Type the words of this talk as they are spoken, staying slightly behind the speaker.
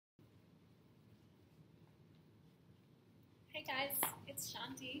Hi guys, it's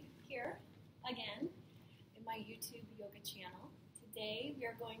Shanti here again in my YouTube yoga channel. Today we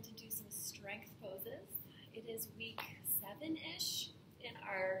are going to do some strength poses. It is week 7-ish in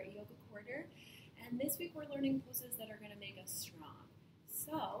our yoga quarter, and this week we're learning poses that are going to make us strong.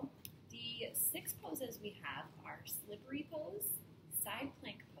 So the 6 poses we have are slippery pose, side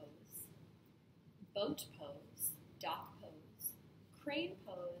plank pose, boat pose, dock pose, crane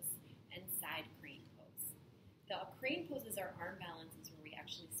pose, and side crane pose. The crane poses are arm balances where we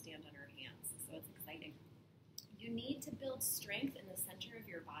actually stand on our hands, so it's exciting. You need to build strength in the center of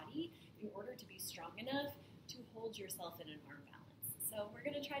your body in order to be strong enough to hold yourself in an arm balance. So we're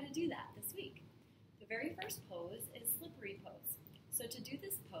going to try to do that this week. The very first pose is slippery pose. So to do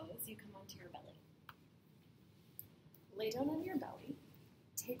this pose, you come onto your belly. Lay down on your belly.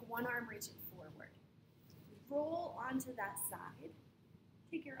 Take one arm, reach it forward. Roll onto that side.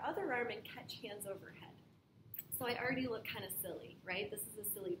 Take your other arm and catch hands overhead. So I already look kind of silly, right? This is a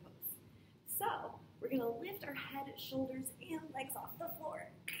silly pose. So we're going to lift our head, shoulders, and legs off the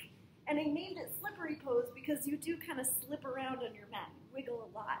floor. And I named it slippery pose because you do kind of slip around on your mat. You wiggle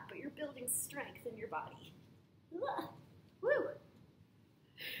a lot, but you're building strength in your body. Woo!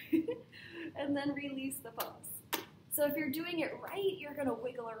 And then release the pose. So if you're doing it right, you're going to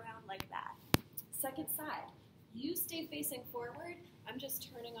wiggle around like that. Second side. You stay facing forward. I'm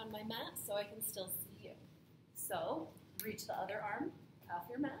just turning on my mat so I can still see you. So reach the other arm off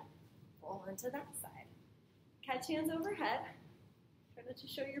your mat. Roll onto that side. Catch hands overhead. Try not to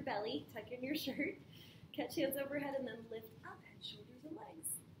show your belly. Tuck in your shirt. Catch hands overhead and then lift up head, shoulders, and legs.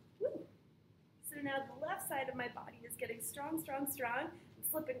 Woo! So now the left side of my body is getting strong, strong, strong. I'm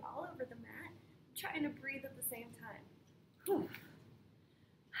slipping all over the mat. I'm trying to breathe at the same time. Whew.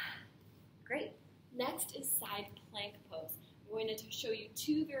 Great. Next is side plank pose. I'm going to show you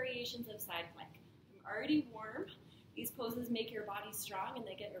 2 variations of side plank. I'm already warm. These poses make your body strong and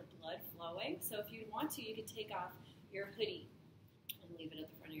they get your blood flowing. So if you want to, you can take off your hoodie and leave it at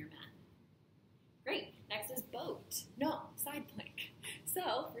the front of your mat. Great. Next is side plank.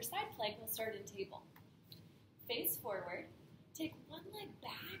 So for side plank, we'll start in table. Face forward. Take one leg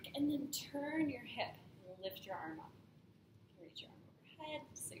back and then turn your hip and lift your arm up. You can reach your arm overhead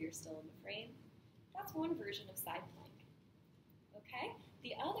so you're still in the frame. That's one version of side plank. Okay?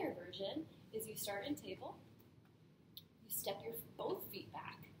 The other version is you start in table, you step your both feet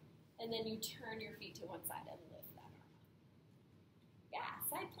back, and then you turn your feet to one side and lift that arm up. Yeah,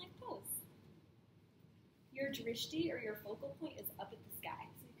 side plank pose. Your drishti or your focal point is up at the sky,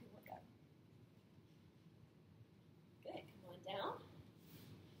 so you can look up. Good, come on down.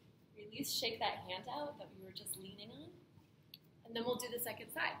 Release, shake that hand out that we were just leaning on. And then we'll do the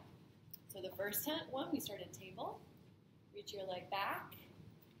second side. So the first one, we start in table. Reach your leg back.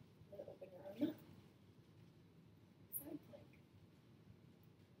 And open your arm up. Side plank.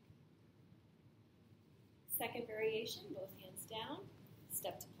 Second variation, both hands down.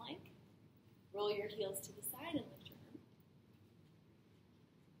 Step to plank. Roll your heels to the side and lift your arm.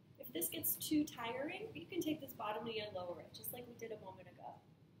 If this gets too tiring, you can take this bottom knee and lower it, just like we did a moment ago.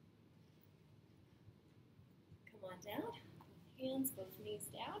 Come on down. Both hands, both knees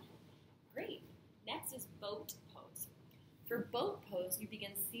down. Great. Next is boat pose. For boat pose, you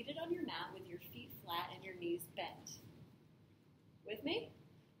begin seated on your mat with your feet flat and your knees bent. With me?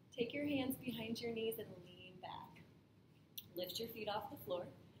 Take your hands behind your knees and lean back. Lift your feet off the floor.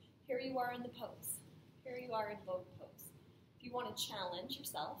 Here you are in the pose. Here you are in boat pose. If you want to challenge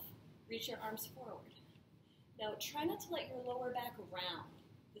yourself, reach your arms forward. Now try not to let your lower back round.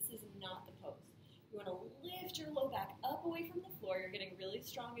 This is not the pose. You want to lift your low back up away from the floor. You're getting really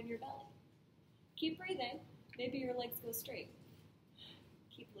strong in your belly. Keep breathing. Maybe your legs go straight.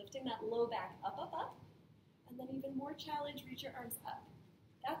 Keep lifting that low back up, up, up. And then even more challenge, reach your arms up.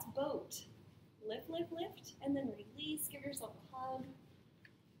 That's boat. Lift, lift, lift, and then release. Give yourself a hug.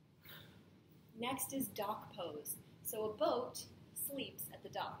 Next is dock pose. So a boat sleeps at the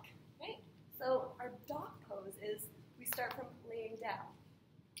dock, right? So our dock pose is we start from laying down.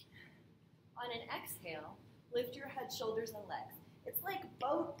 On an exhale, lift your head, shoulders, and legs. It's like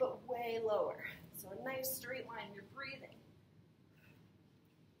boat, but way lower. So a nice straight line, you're breathing.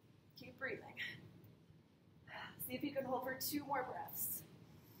 Keep breathing. See if you can hold for 2 more breaths.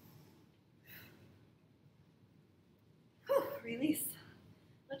 Whew, release.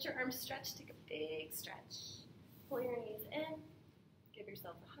 Let your arms stretch, take a big stretch. Pull your knees in, give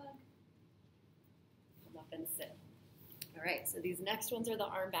yourself a hug. Come up and sit. All right, so these next ones are the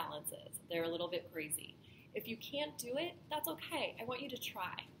arm balances. They're a little bit crazy. If you can't do it, that's okay. I want you to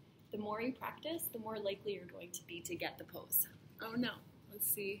try. The more you practice, the more likely you're going to be to get the pose. Oh no, let's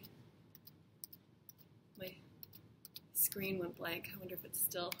see. My screen went blank. I wonder if it's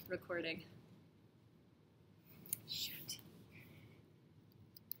still recording. Shoot.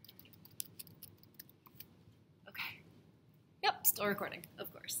 Okay. Yep, still recording,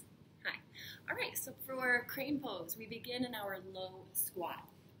 of course. Hi. All right, so for crane pose, we begin in our low squat,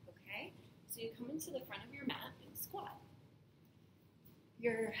 okay? So you come into the front of your mat and squat.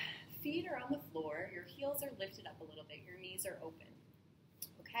 Your feet are on the floor, your heels are lifted up a little bit, your knees are open,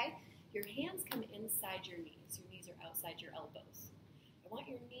 okay? Your hands come inside your knees are outside your elbows. I want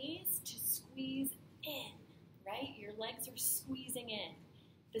your knees to squeeze in, right? Your legs are squeezing in.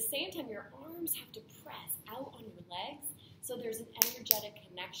 At the same time, your arms have to press out on your legs so there's an energetic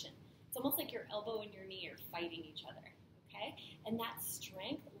connection. It's almost like your elbow and your knee are fighting each other, okay? And that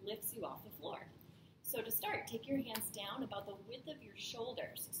strength lifts you off the floor. So to start, take your hands down about the width of your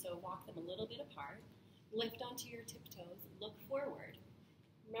shoulders. So walk them a little bit apart. Lift onto your tiptoes. Look forward.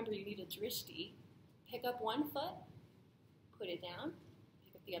 Remember, you need a drishti. Pick up one foot, put it down.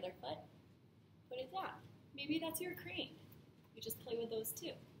 Pick up the other foot, put it down. Maybe that's your crane. You just play with those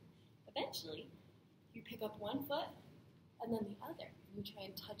two. Eventually, you pick up one foot and then the other. And you try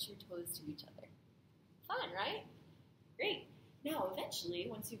and touch your toes to each other. Fun, right? Great. Now, eventually,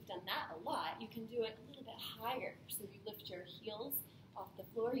 once you've done that a lot, you can do it a little bit higher. So you lift your heels off the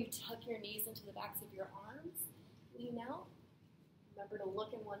floor. You tuck your knees into the backs of your arms. Lean out. Remember to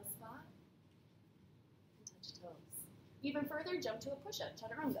look in one spot and touch toes. Even further, jump to a push-up,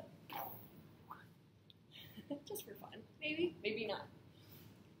 chaturanga. Just for fun. Maybe, maybe not.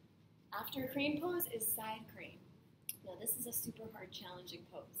 After crane pose is side crane. Now this is a super hard, challenging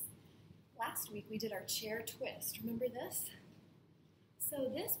pose. Last week we did our chair twist. Remember this? So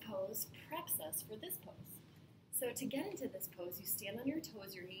this pose preps us for this pose. So to get into this pose, you stand on your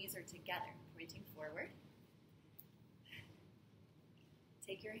toes, your knees are together, pointing forward.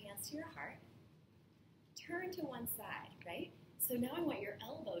 Take your hands to your heart. Turn to one side, right? So now I want your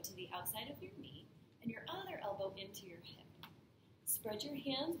elbow to the outside of your knee and your other elbow into your hip. Spread your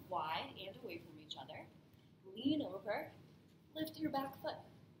hands wide and away from each other. Lean over, lift your back foot.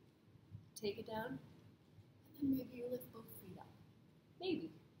 Take it down, and then maybe you lift both feet up.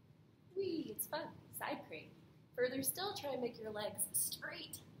 Maybe. Whee, it's fun. Side crane. Further still, try and make your legs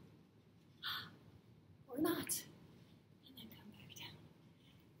straight. Or not. And then come back down.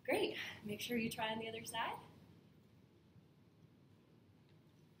 Great. Make sure you try on the other side.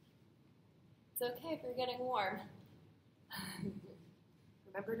 It's okay if you're getting warm.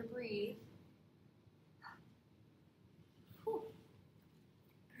 Remember to breathe. Whew.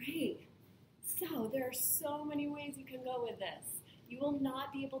 Great. So there are so many ways you can go with this. You will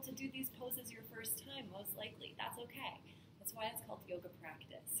not be able to do these poses your first time, most likely. That's okay. That's why it's called yoga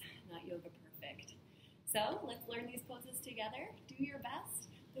practice, not yoga perfect. So let's learn these poses together. Do your best.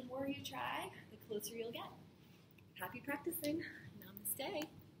 The more you try, the closer you'll get. Happy practicing. Namaste.